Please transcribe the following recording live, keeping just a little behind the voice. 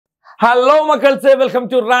Hello, Makalse. Welcome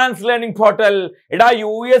to Rans Learning Portal. Ida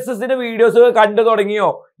USS in the videos of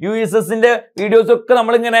Kandadorgio. USS in the videos of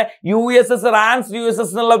Kamalan USS Rans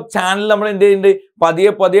USS channel in the Padia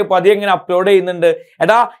and upload in the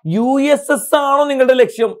Ida USS on the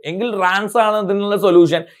election. Engil Rans on the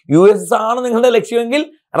solution. USS on the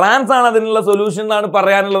election. Rans on the solution and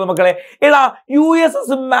Parana Makale. Ida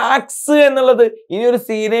USS Max and the in your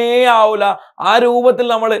Sine Aula are over the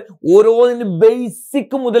Lamade Uro in the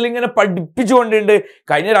basic modeling and a Padipichon in the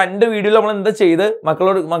kind of under video in the Cheder,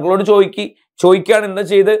 Maklod Choikan in the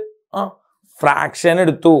Cheder. Fraction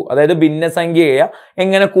at two, that business and gay,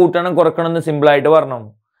 Engana Kutan and Korakan and the symbol I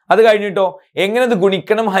don't. Other guy nito, Engana the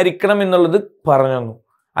Gunikanum Harikanum in the Paranano.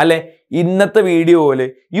 Ale, in the video,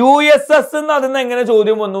 USS and other Nangana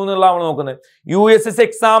Chodium on the Lamokane. USS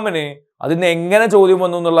examine, other Nangana Chodium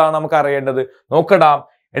on the Lanam Karayenda, Nokada,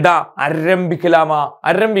 Eda, Arambikilama,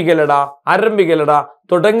 Arambigelada,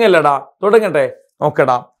 Totangate,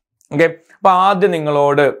 Nokada. Okay, Pardon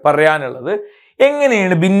order, Pariana. In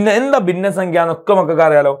the business and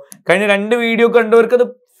Ganokamakaralo, kind of end video contour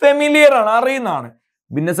familiar and arena.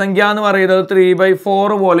 Business and Gano 3 by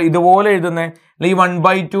 4 volley, the volley than leave 1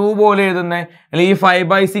 by 2 volley than leave 5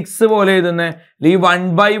 by 6 volley than leave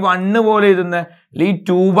 1 by 1 volley than leave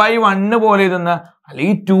 2 by 1 volley than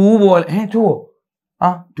leave 2 volley 2.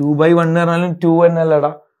 2 by 1 and 2 and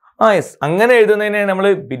Lada. Yes, Angana than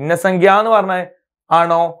business and Gano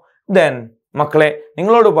Arno, then. Makale,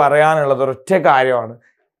 Ninglod Parayan and other take iron.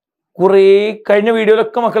 Kure kind of video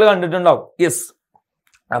like Kamakala. Yes,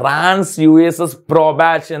 Rans USS Pro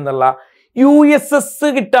Batch in the la USS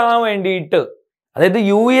guitar and eater. That the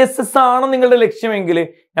USS on the election angle,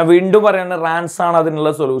 a window and a Rans on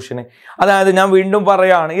the solution. Other than window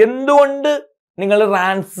Parayan, Yendo Ningle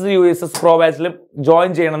Rans USS Pro Batch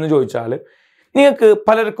join chain on the Joy Charlie. Near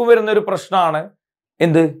Palerco and the Prashnana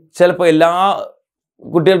in the Chelpella.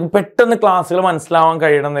 Good pet on the class, Manslaw and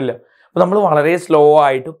Kayanilla. But I'm very slow.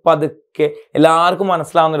 I took Padke, a large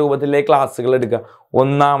Manslaw over the lake classical.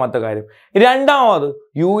 One Matagari. It ran down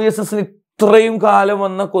USS Trim column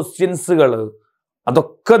on the questions. At the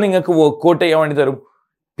cunning a quote, I wanted to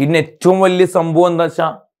Pinetumali Sambon the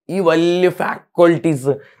Sha, evil faculties,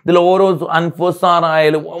 the Loros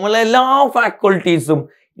unforeseen, well, faculties.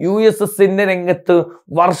 USS in the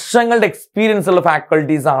Varshangal experience of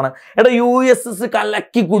faculties on it. USS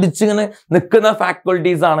Kalaki Kudichina, the Kana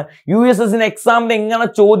faculties on it. USS in exam, Ningana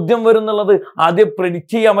Chodam were in the other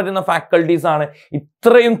predictia in the faculties on it. It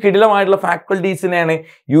trained Kidla faculties in any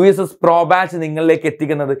USS Pro Batch in English ethic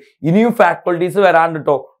another. New faculties were under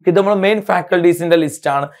talk. Kidama main faculties in the list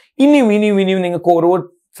on winning a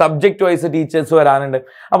core. Subject wise teachers were and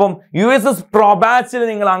upon USS Pro Batch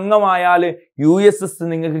in Langamayale, USS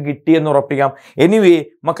Gitti and Ropigam.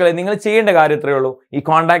 Anyway, Makalinga chain a Garitrolo, e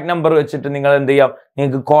contact number which it and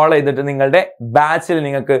the call either to Ningle Day, batch in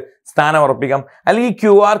Stana Ropigam. Ali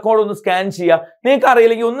QR code on the scan chia, Nika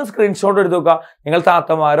really on the screenshot of Duka, Ningle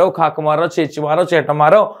Takamaro, Kakamaro, Chechimaro,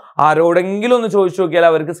 Chetamaro, Arodangil on the Chosho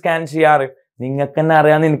Gala, scan chia,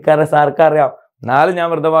 Ningakanarian in Karasarkaria, Nal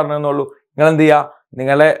Namar the Varnolo, Galandia.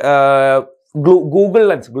 Google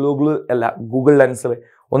Lens, Google Lens.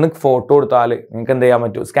 One photo tale, you can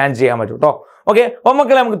scan Giamato. Okay,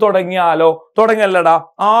 Omakalam Todangalo, Todangalada,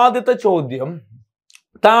 the Chodium.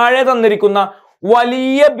 Tare than the Ricuna,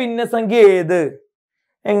 Walia business and gay.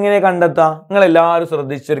 Engene Kandata, Nalalas or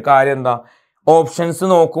the Chirkarianda. Options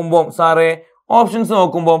no kumbom, Sare, options no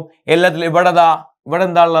kumbom, Elat Libada,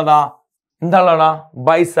 Vadandalada, Indalada,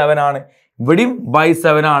 by 7 on. Vedim by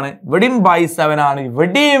 7 on it. Vedim by 7 on it.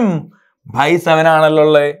 Vedim by 7 on a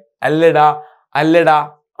Alleda.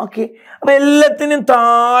 Okay. Relatin in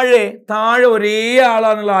Tare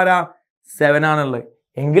Ala Lara 7 on a lay.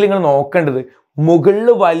 Engling and Okand.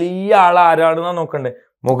 Mughal Vali Ala Arana Nokande.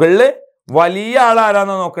 Mughal Vali Ala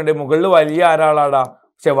Nokande. Mughal Vali Arada.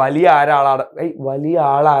 Chavali Arada. Vali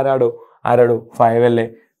Ala Arado. 5 L.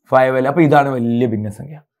 Apidana will live in a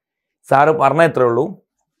sanga. Sarah Parnatrolu.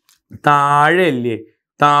 Tare,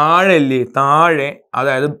 that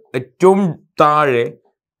a tomb tare.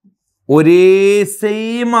 Ore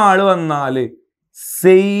same Aluanale,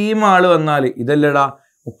 either Leda,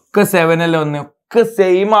 Uka 7 alone,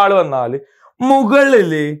 same Aluanale,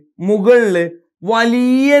 Mughal,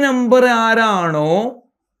 Valia number Arano,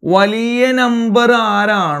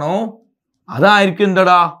 Ada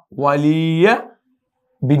Irkindada, Valia,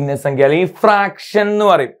 business and galley, fraction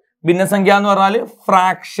no. Business and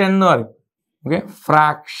fraction. Okay,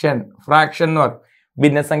 fraction.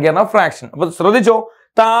 Business and fraction. But Srodicho,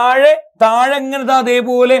 Tare, താഴെ എങ്ങനത്തെ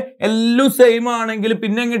അതേപോലെ എല്ലാം same ആണെങ്കിൽ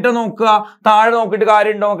പിന്നെ എങ്ങിട്ട് നോക്കുക, താഴെ നോക്കിയിട്ട്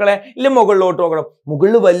കാര്യമുണ്ടോ മക്കളെ? ഇല്ല, മുകളിലോട്ട് നോക്കണം.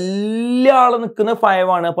 മുകളിൽ വലിയ ആള് നിൽക്കുന്ന 5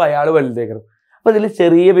 ആണ്, അപ്പൊ അയാൾ വലുതേക്കണം. അപ്പൊ ഇതിൽ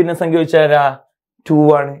ചെറിയ ഭിന്നസംഖ്യ വെച്ചാരാ? 2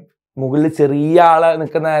 ആണ്. മുകളിൽ ചെറിയ ആള്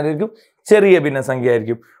നിൽക്കുന്ന ആരായിരിക്കും? ചെറിയ ഭിന്നസംഖ്യ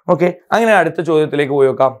ആയിരിക്കും. ഓക്കെ, അങ്ങനെ അടുത്ത ചോദ്യത്തിലേക്ക് പോയി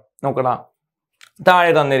നോക്കാം. നോക്കടാ,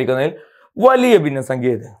 താഴെ തന്നിരിക്കുന്നതിൽ വലിയ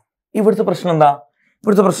ഭിന്നസംഖ്യ ഏത്? ഇവിടുത്തെ പ്രശ്നം എന്താ?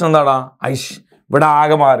 ഇവിടുത്തെ പ്രശ്നം എന്താടാ? ഐഷ്, ഇവിടെ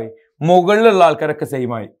ആകെ മാറി. മുകളിലുള്ള ആൾക്കാരൊക്കെ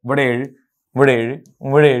സെയിം ആയി. ഇവിടെ 7, ഇവിടെ 7,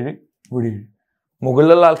 ഇവിടെ 7, ഇവിടെ 7.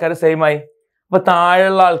 മുകളിലുള്ള ആൾക്കാർ സെയിം ആയി. അപ്പൊ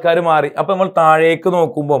താഴെയുള്ള ആൾക്കാർ മാറി. അപ്പൊ നമ്മൾ താഴേക്ക്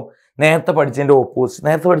നോക്കുമ്പോൾ നേരത്തെ പഠിച്ചതിന്റെ ഓപ്പോസിറ്റ്.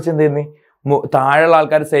 നേരത്തെ പഠിച്ചെന്തായിരുന്നു? താഴെയുള്ള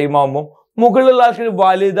ആൾക്കാർ സെയിം ആകുമ്പോൾ മുകളിലുള്ള ആൾക്കാർ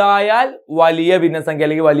വലുതായാൽ വലിയ ഭിന്നസംഖ്യ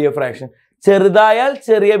അല്ലെങ്കിൽ വലിയ ഫ്രാക്ഷൻ, ചെറുതായാൽ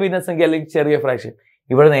ചെറിയ ഭിന്നസംഖ്യ അല്ലെങ്കിൽ ചെറിയ ഫ്രാക്ഷൻ.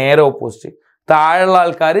 ഇവിടെ നേരെ ഓപ്പോസിറ്റ്. താഴെയുള്ള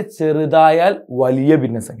ആൾക്കാർ ചെറുതായാൽ വലിയ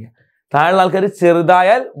ഭിന്നസംഖ്യ, താഴെയുള്ള ആൾക്കാർ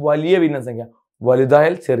ചെറുതായാൽ വലിയ ഭിന്നസംഖ്യ,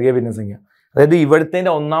 വലുതായാൽ ചെറിയ ഭിന്നസംഖ്യ. അതായത് ഇവിടുത്തെ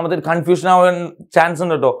ഒന്നാമത്തെ കൺഫ്യൂഷൻ ആവാൻ ചാൻസ്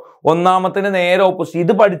ഉണ്ട് കേട്ടോ. ഒന്നാമത്തിന്റെ നേരെ ഓപ്പോസിറ്റ്.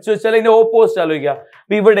 ഇത് പഠിച്ചു വെച്ചാൽ ഇതിന്റെ ഓപ്പോസിറ്റ് ആലോചിക്കുക.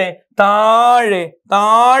 അപ്പൊ ഇവിടെ താഴെ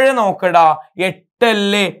താഴെ നോക്കടാ, 8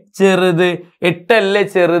 അല്ലേ ചെറുത്, 8 അല്ലേ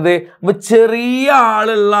ചെറുത്. അപ്പൊ ചെറിയ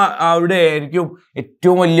ആളുള്ള അവിടെ ആയിരിക്കും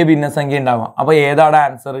ഏറ്റവും വലിയ ഭിന്നസംഖ്യ ഉണ്ടാവുക. അപ്പൊ ഏതാണ്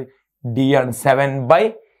ആൻസർ? ഡി ആണ്,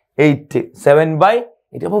 7/8.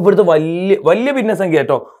 7/8. അപ്പൊ ഇവിടുത്തെ വലിയ ഭിന്നസംഖ്യ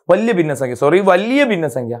കേട്ടോ, വലിയ ഭിന്നസംഖ്യ, വലിയ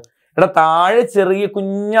ഭിന്നസംഖ്യ. എടാ, താഴെ ചെറിയ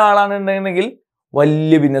കുഞ്ഞാളാണെന്നുണ്ടെങ്കിൽ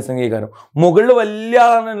വലിയ ഭിന്നസംഖ്യ കാരണം, മുകളിൽ വലിയ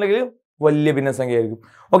ആളാണെന്നുണ്ടെങ്കിൽ വലിയ ഭിന്നസംഖ്യ ആയിരിക്കും.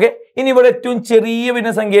 ഓക്കെ, ഇനി ഇവിടെ ഏറ്റവും ചെറിയ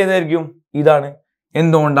ഭിന്നസംഖ്യ ഏതായിരിക്കും? ഇതാണ്.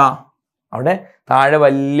 എന്തുകൊണ്ടാ? അവിടെ താഴെ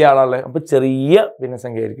വലിയ ആളാണ്, അപ്പൊ ചെറിയ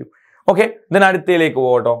ഭിന്നസംഖ്യ ആയിരിക്കും. ഓക്കെ, ഇതിന് അടുത്തയിലേക്ക്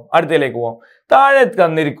പോകട്ടോ. അടുത്തയിലേക്ക് പോവാം. താഴെ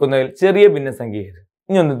തന്നിരിക്കുന്നതിൽ ചെറിയ ഭിന്നസംഖ്യ ഏത്?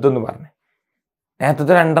 ഇനി ഇതൊന്ന് പറഞ്ഞേ.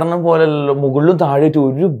 നേരത്തെ 2 പോലെയല്ലോ, മുകളിലും താഴെയായിട്ട്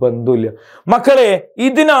ഒരു ബന്ധമില്ല. മക്കളെ,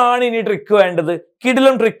 ഇതിനാണ് ഇനി ട്രിക്ക് വേണ്ടത്.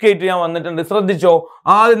 കിടിലം ട്രിക്ക് ആയിട്ട് ഞാൻ വന്നിട്ടുണ്ട്, ശ്രദ്ധിച്ചോ.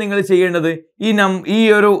 ആദ്യം നിങ്ങൾ ചെയ്യേണ്ടത് ഈ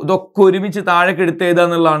ഒരു ഇതൊക്കെ ഒരുമിച്ച് താഴേക്ക് എടുത്ത്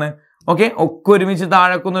എഴുതാന്നുള്ളതാണ്. ഓക്കെ, ഒക്കെ ഒരുമിച്ച്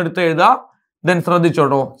താഴേക്കൊന്ന് എടുത്ത് എഴുതാ. ദെൻ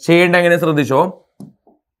ശ്രദ്ധിച്ചോട്ടോ, ചെയ്യേണ്ട എങ്ങനെ ശ്രദ്ധിച്ചോ.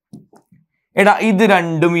 എടാ, ഇത്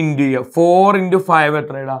രണ്ടും ഇൻറ്റു ചെയ്യുക. 4 × 5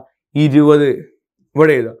 എത്ര? എടാ 20.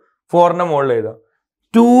 ഇവിടെ എഴുതാം, 4ന്റെ മുകളിൽ എഴുതാം.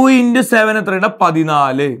 2 × 7 എത്ര? എടാ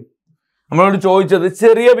 14. നമ്മളോട് ചോദിച്ചത്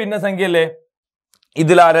ചെറിയ ഭിന്നസംഖ്യ അല്ലേ,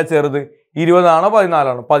 ഇതിലാരാ ചെറുത്? 20 ആണോ 14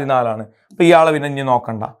 ആണോ? 14 ആണ്. അപ്പൊ ഇയാളെ പിന്നെ ഇനി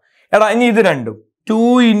നോക്കണ്ട. എടാ, ഇനി ഇത് രണ്ടും 2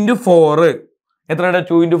 × 4 എത്ര?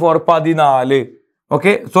 2 × 4 14.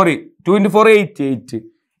 Okay, sorry, 2 × 4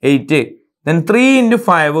 8. Then 3 ×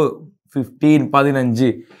 5 15, 15.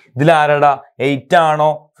 ഇതിലാരടാ 8 ആണോ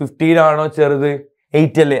 15 ആണോ ചെറുത്?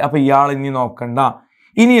 8 അല്ലേ. അപ്പൊ ഇയാൾ ഇനി നോക്കണ്ട.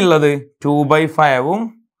 ഇനിയുള്ളത് 2/5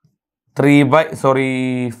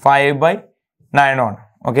 5/9 ആണ്.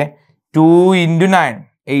 ഓക്കെ, 2 × 9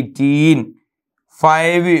 18.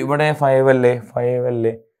 5 ഇവിടെ 5 അല്ലേ? 5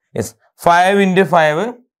 അല്ലേ? യെസ്. 5 × 5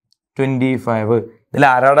 25. ഇതിൽ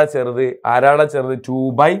ആരാടാ ചെറുത്?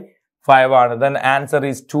 2/5 ആണ്. Then answer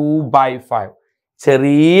is 2/5.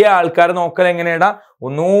 ചെറിയ ആൾക്കാർ നോക്കൽ എങ്ങനെയാടാ?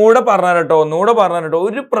 ഒന്നുകൂടെ പറഞ്ഞു കേട്ടോ.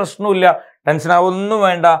 ഒരു പ്രശ്നമില്ല, ടെൻഷൻ ആവൊന്നും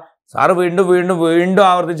വേണ്ട. സാറ് വീണ്ടും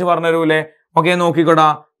ആവർത്തിച്ച് പറഞ്ഞു തരൂലേ? ഓക്കെ, നോക്കിക്കോടാ.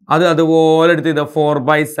 അതുപോലെ എടുത്ത് എഴുതാ.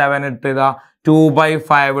 4/7 എടുത്ത് എഴുതാ,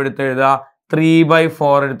 2/5 എടുത്ത് എഴുതാ,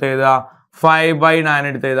 3/4 എടുത്ത് എഴുതാ, 5/9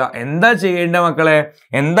 എടുത്ത് എഴുതാ. എന്താ ചെയ്യേണ്ട മക്കളെ?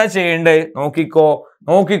 എന്താ ചെയ്യേണ്ടത്?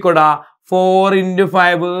 നോക്കിക്കോടാ. 4 ×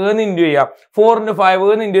 5 ഇൻറ്റു ചെയ്യാം. 4 ×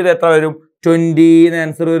 5 ഇൻറ്റു ചെയ്ത് എത്ര വരും? 20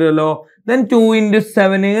 ആൻസർ വരുമല്ലോ. ദെൻ 2 ×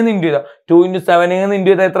 7 ഇൻറ്റു ചെയ്താ. 2 × 7 ഇൻറ്റു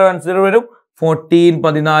ചെയ്താൽ എത്ര ആൻസർ വരും? 14,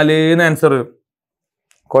 14 ആൻസർ വരും.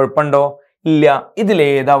 കുഴപ്പമുണ്ടോ? ഇല്ല.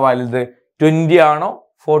 ഇതിലേതാ വലുത്? 20 ആണോ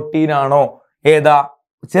 14 ആണോ? ഏതാ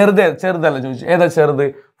ചെറുതല്ല ചോദിച്ചു. ഏതാ ചെറുത്?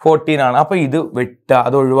 14 ആണ്. അപ്പൊ ഇത് വെട്ടുക,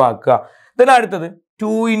 അത് ഒഴിവാക്കുക. then അടുത്തത്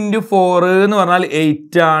 2 × 4 എന്ന് പറഞ്ഞാൽ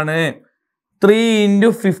 8 ആണ്. 3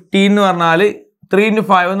 × 15 എന്ന് പറഞ്ഞാൽ 3 ×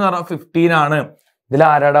 5 എന്ന് പറഞ്ഞാൽ 15 ആണ്. ഇതിൽ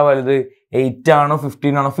ആരാടാ വലുത്? 8 ആണോ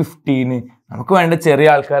 15 ആണോ? 15. നമുക്ക് വേണ്ട ചെറിയ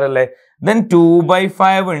ആൾക്കാരല്ലേ. then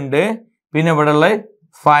 2/5 ഉണ്ട്. പിന്നെ ഇവിടെ ഉള്ള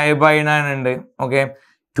 5/9 ഉണ്ട്. ഓക്കെ,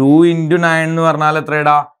 2 × 9 എന്ന് പറഞ്ഞാൽ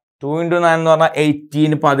എത്രയടാ? 2 × 9 എന്ന് പറഞ്ഞാൽ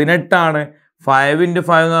 18, 18 ആണ്. 5 ×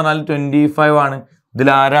 5 എന്ന് പറഞ്ഞാൽ 25 ആണ്. ഇതിൽ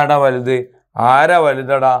ആരാടാ വലുത്?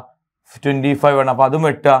 വലുതടാ? 25 ആണ്. അപ്പൊ അതും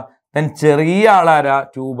വെട്ടുക. then ചെറിയ ആളാരാ?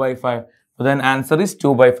 2/5. then answer is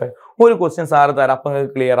 2/5. ഒരു ക്വസ്റ്റ്യൻ സാറ് തരാം, അപ്പൊ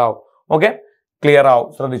നിങ്ങൾക്ക് ക്ലിയർ ആവും. ഓക്കെ, ക്ലിയർ ആവും,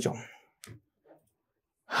 ശ്രദ്ധിച്ചോ.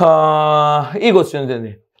 ഈ ക്വസ്റ്റ്യൻ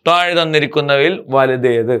താഴെ തന്നിരിക്കുന്നവയിൽ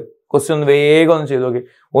വലുതേത്? ക്വസ്റ്റ്യൻ ഒന്ന് വേഗം ഒന്ന് ചെയ്ത് നോക്കി.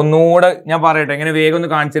 ഒന്നുകൂടെ ഞാൻ പറയട്ടെ, എങ്ങനെ വേഗം ഒന്ന്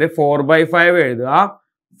കാണിച്ചത്. 4/5 എഴുതുക,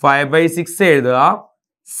 5/6 എഴുതുക,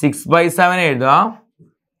 6/7 എഴുതുക,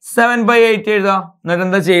 7/8 എഴുതുക. എന്നിട്ട്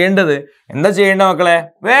എന്താ ചെയ്യേണ്ടത്? മക്കളെ?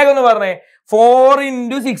 വേഗം ഒന്ന് പറഞ്ഞേ. 4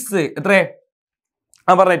 × 6 എത്ര?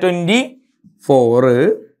 പറഞ്ഞേ 24.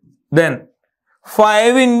 then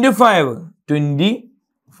 5 into 5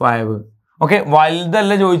 25. ഓക്കെ,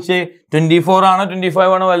 വലുതല്ല ചോദിച്ചേ, 24 ആണോ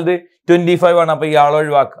 25 ആണോ വലുത്? 25 ആണ്. അപ്പൊ ഇയാൾ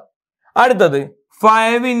ഒഴിവാക്കുക. അടുത്തത്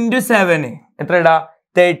 5 into 7 എത്ര ഇടാ?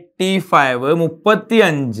 35.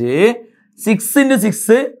 35. 6 into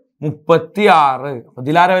 6 36. അപ്പൊ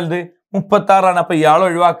ഇതിലാരാ വലുത്? 36 ആണ്. അപ്പൊ ഇയാൾ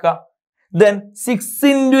ഒഴിവാക്കുക. Then 6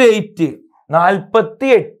 into 8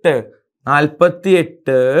 48.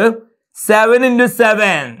 48. 7 into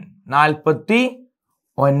 7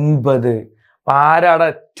 49. അപ്പൊ ആരാണ്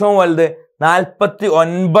ഏറ്റവും വലുത്?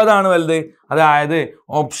 49 ആണ് വലുത്. അതായത്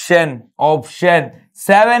ഓപ്ഷൻ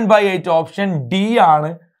 7/8 ഓപ്ഷൻ ഡി ആണ്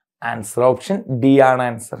ആൻസർ. ഓപ്ഷൻ ഡി ആണ്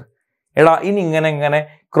ആൻസർ. എടാ ഇനി ഇങ്ങനെ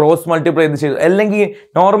ക്രോസ് മൾട്ടിപ്ലൈ ചെയ്ത് ചെയ്തു. അല്ലെങ്കിൽ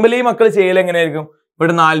നോർമലി മക്കൾ ചെയ്യൽ എങ്ങനെയായിരിക്കും?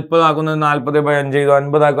 ഇവിടെ 40 ആക്കുന്നത് 40/5 ചെയ്തു,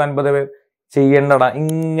 50 ആക്കും 50 ചെയ്യണ്ടടാ,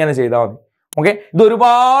 ഇങ്ങനെ ചെയ്താൽ മതി. ഓക്കെ, ഇത്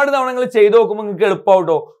ഒരുപാട് തവണ നിങ്ങൾ ചെയ്ത് നോക്കുമ്പോൾ നിങ്ങൾക്ക്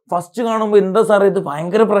എളുപ്പമാവട്ടോ. ഫസ്റ്റ് കാണുമ്പോൾ എന്താ സാറേ ഇത്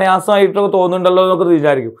ഭയങ്കര പ്രയാസമായിട്ടൊക്കെ തോന്നുന്നുണ്ടല്ലോ എന്നൊക്കെ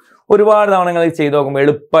വിചാരിക്കും. ഒരുപാട് തവണ നിങ്ങൾ ചെയ്ത് നോക്കുമ്പോൾ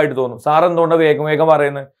എളുപ്പമായിട്ട് തോന്നും. സാർ എന്തുകൊണ്ടാണ് വേഗം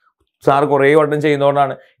പറയുന്നത്? സാർ കുറേ വട്ടം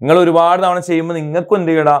ചെയ്യുന്നതുകൊണ്ടാണ്. നിങ്ങൾ ഒരുപാട് തവണ ചെയ്യുമ്പോൾ നിങ്ങൾക്കും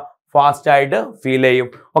എന്ത് ചെയ്യടാ? ഫാസ്റ്റ് ആയിട്ട് ഫീൽ ചെയ്യും.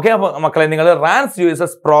 ഓക്കെ, അപ്പൊ മക്കളെ നിങ്ങൾ റാൻസ്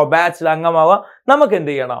USS പ്രോ ബാച്ചിൽ അംഗമാവുക. നമുക്ക്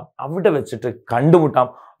എന്ത് ചെയ്യണം? അവിടെ വെച്ചിട്ട് കണ്ടുമുട്ടാം.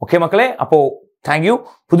 ഓക്കെ മക്കളെ, അപ്പോ താങ്ക് യു.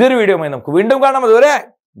 പുതിയൊരു വീഡിയോയുമായി നമുക്ക് വീണ്ടും കാണാം. അതുവരെ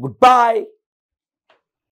ഗുഡ് ബൈ.